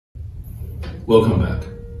Welcome back.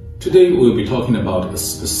 Today we'll be talking about a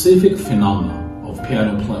specific phenomenon of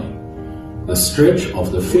piano playing, the stretch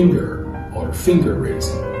of the finger or finger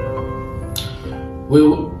raising.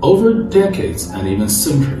 We'll, over decades and even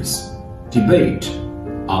centuries, debate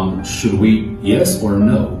on should we, yes or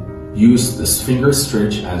no, use this finger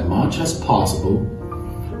stretch as much as possible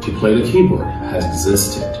to play the keyboard has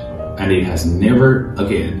existed, and it has never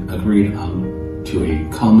again agreed on to a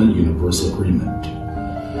common universal agreement.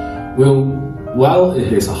 Well, while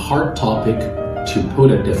it is a hard topic to put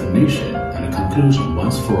a definition and a conclusion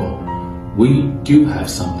once for all, we do have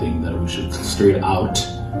something that we should straight out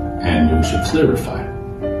and we should clarify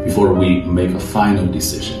before we make a final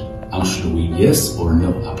decision on should we yes or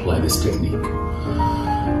no apply this technique.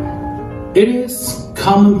 It is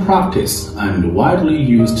common practice and widely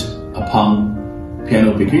used upon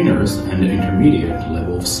piano beginners and intermediate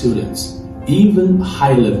level of students, even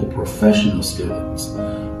high-level professional students,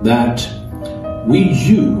 that we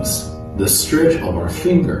use the stretch of our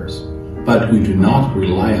fingers, but we do not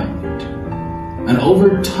rely on it. And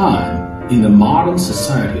over time, in the modern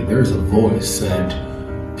society, there's a voice that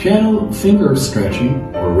piano finger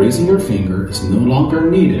stretching or raising your finger is no longer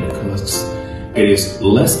needed because it is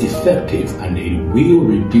less effective and it will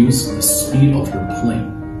reduce the speed of your playing.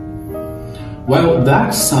 While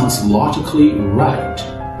that sounds logically right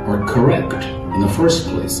or correct in the first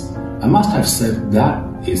place, I must have said that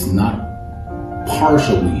is not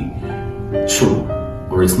partially true,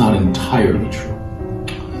 or it's not entirely true.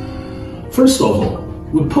 First of all,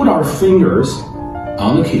 we put our fingers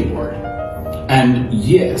on the keyboard, and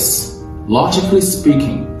yes, logically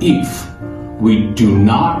speaking, if we do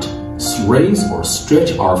not raise or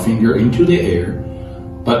stretch our finger into the air,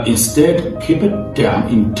 but instead keep it down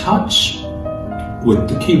in touch with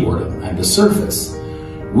the keyboard and the surface,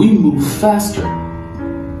 we move faster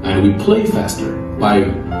and we play faster by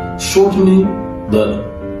shortening the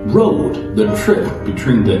road, the trip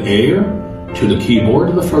between the air to the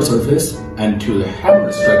keyboard, the first surface, and to the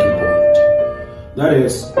hammer striking point. That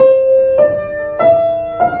is,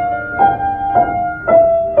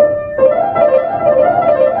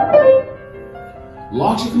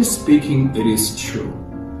 logically speaking, it is true,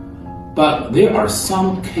 but there are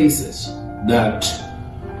some cases that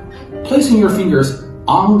placing your fingers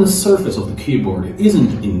on the surface of the keyboard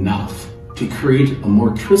isn't enough to create a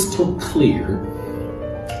more crystal clear,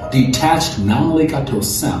 detached non-legato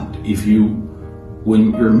sound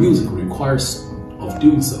when your music requires of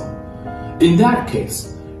doing so. In that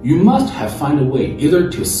case, you must have found a way either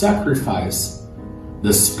to sacrifice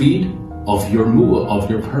the speed of your move, of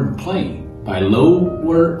your playing, by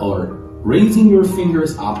lower or raising your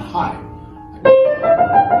fingers up high.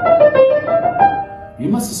 You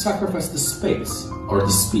must sacrifice the space or the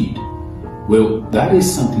speed. Well, that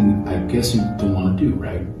is something I guess you don't want to do,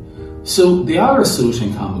 right? So the other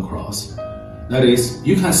solution come across, that is,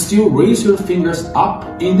 you can still raise your fingers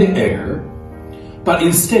up in the air, but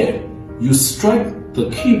instead you strike the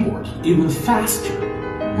keyboard even faster,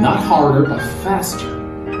 not harder, but faster.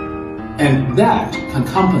 And that can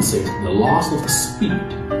compensate the loss of the speed,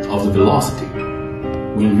 of the velocity,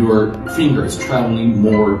 when your finger is traveling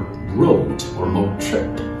more road or more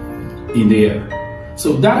trip in the air.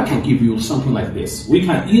 So that can give you something like this. We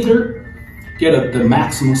can either get the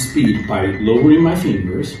maximum speed by lowering my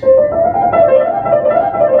fingers,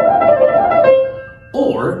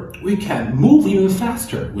 or we can move even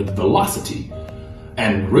faster with velocity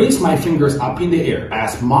and raise my fingers up in the air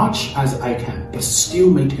as much as I can, but still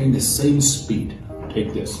maintain the same speed.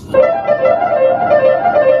 Take this.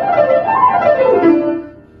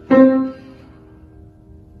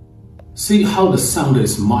 See how the sound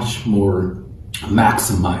is much more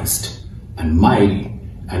maximized and mighty,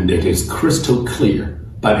 and it is crystal clear,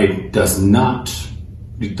 but it does not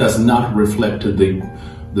reflect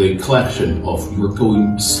the collection of you're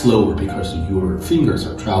going slower because your fingers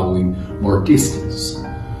are traveling more distance.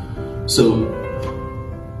 So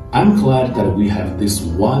I'm glad that we have this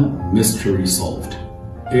one mystery solved.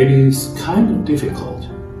 It is kind of difficult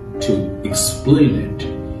to explain it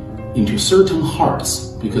into certain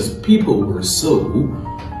hearts because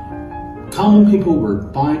common people were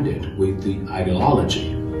binded with the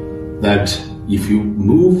ideology that if you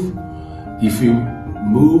move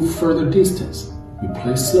further distance, you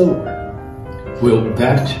play slower. Well,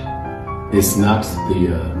 that is not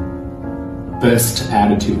the best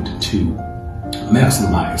attitude to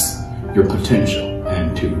maximize your potential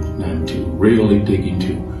and to really dig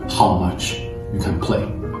into how much you can play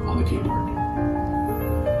on the keyboard.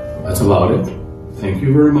 That's about it. Thank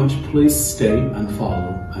you very much. Please stay and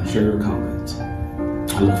follow and share your comments.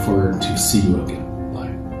 I look forward to see you again.